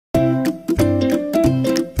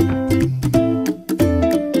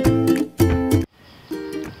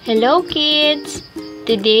Hello kids!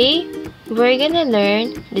 Today, we're gonna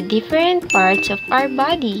learn the different parts of our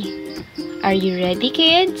body. Are you ready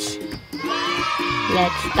kids?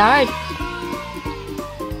 Let's start!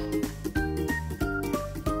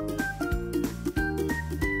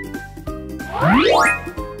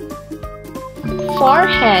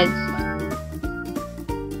 Forehead.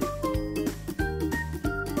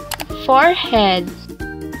 Forehead.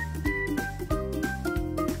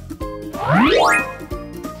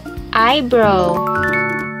 Eyebrow.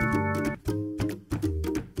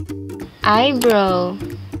 Eyebrow.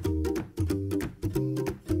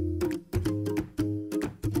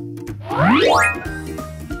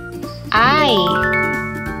 Eye.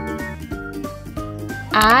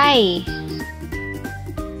 Eye.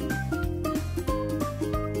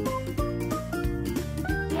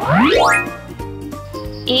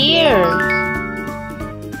 Ear.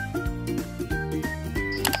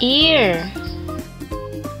 Ear.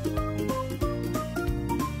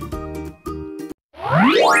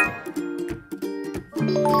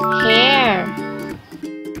 Hair.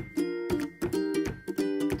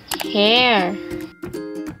 Hair.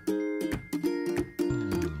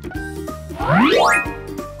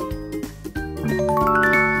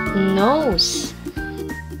 Nose.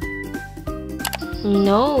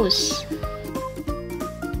 Nose.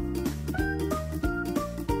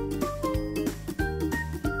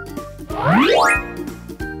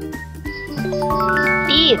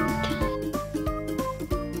 Teeth.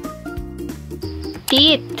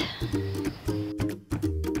 Teeth.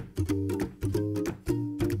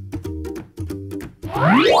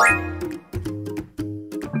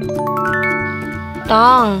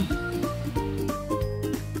 Tongue.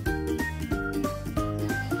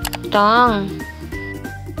 Tongue.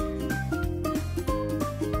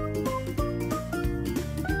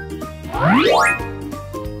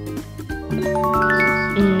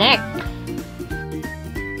 Neck.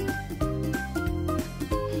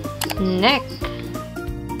 Neck.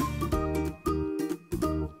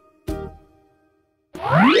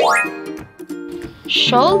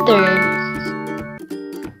 Shoulder.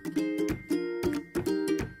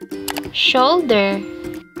 Shoulder.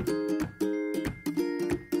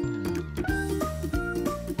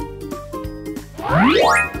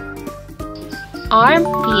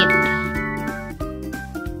 Armpit.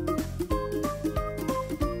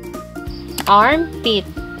 Armpit.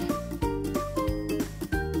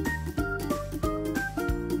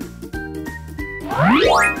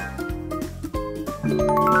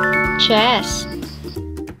 Chest.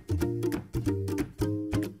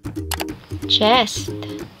 Chest.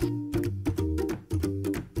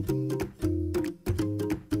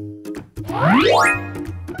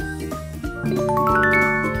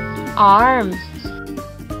 Arm.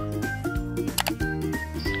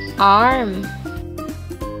 Arm.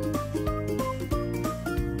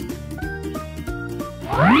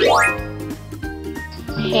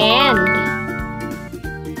 Hand.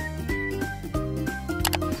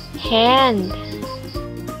 Hand.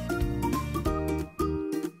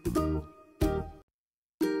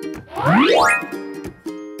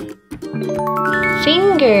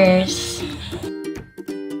 Fingers.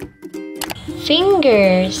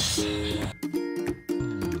 Fingers.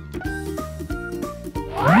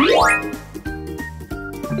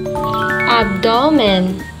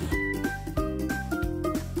 Abdomen.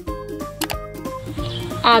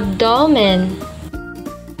 Abdomen.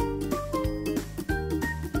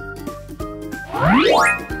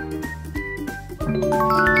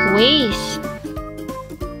 Waist.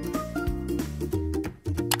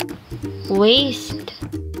 Waist.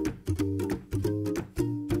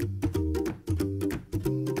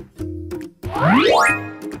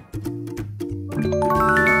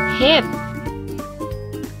 Hip.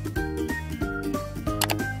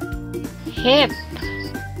 Hip.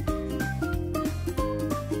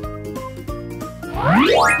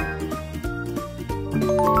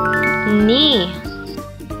 Knee.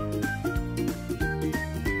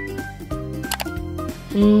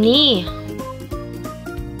 Knee.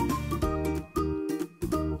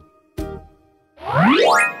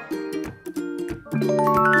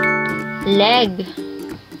 Leg.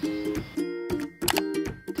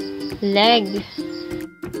 Leg.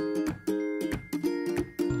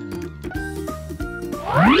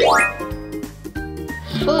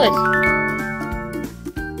 Foot.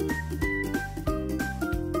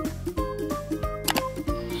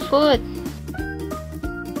 Foot.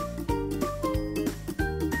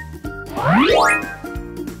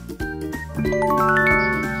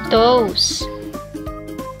 Toes.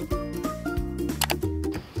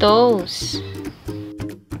 Toes.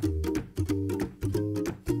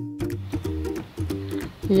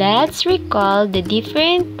 Let's recall the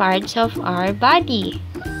different parts of our body.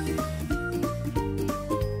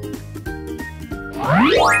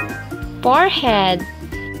 Forehead,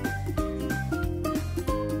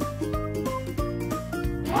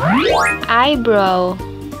 eyebrow,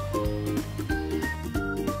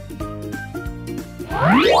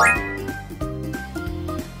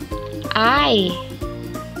 eye,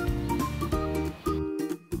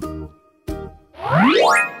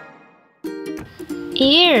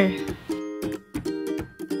 ear,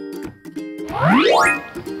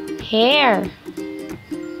 hair,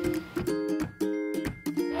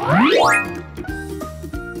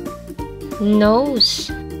 nose,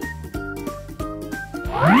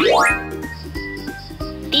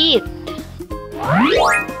 teeth,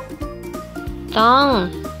 tongue,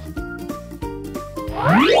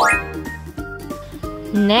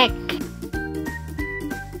 neck,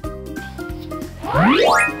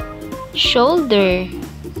 shoulder,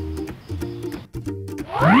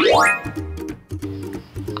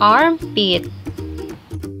 armpit,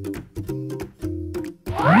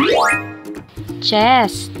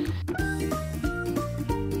 chest,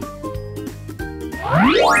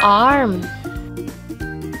 arm,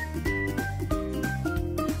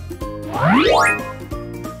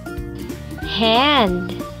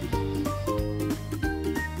 hand,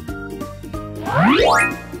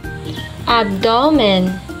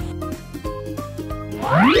 abdomen,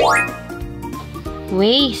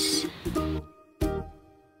 waist,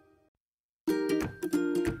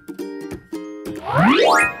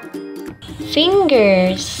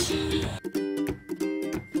 fingers,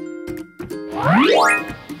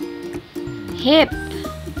 hip,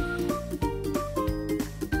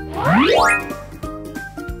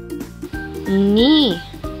 knee,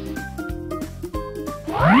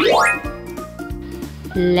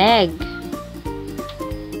 leg,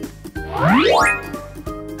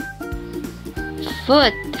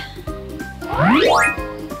 foot,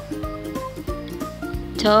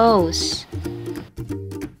 toes.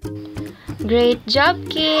 Great job,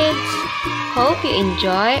 kids! Hope you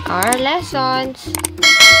enjoy our lessons.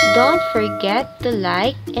 Don't forget to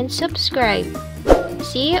like and subscribe.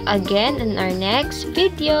 See you again in our next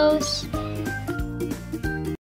videos.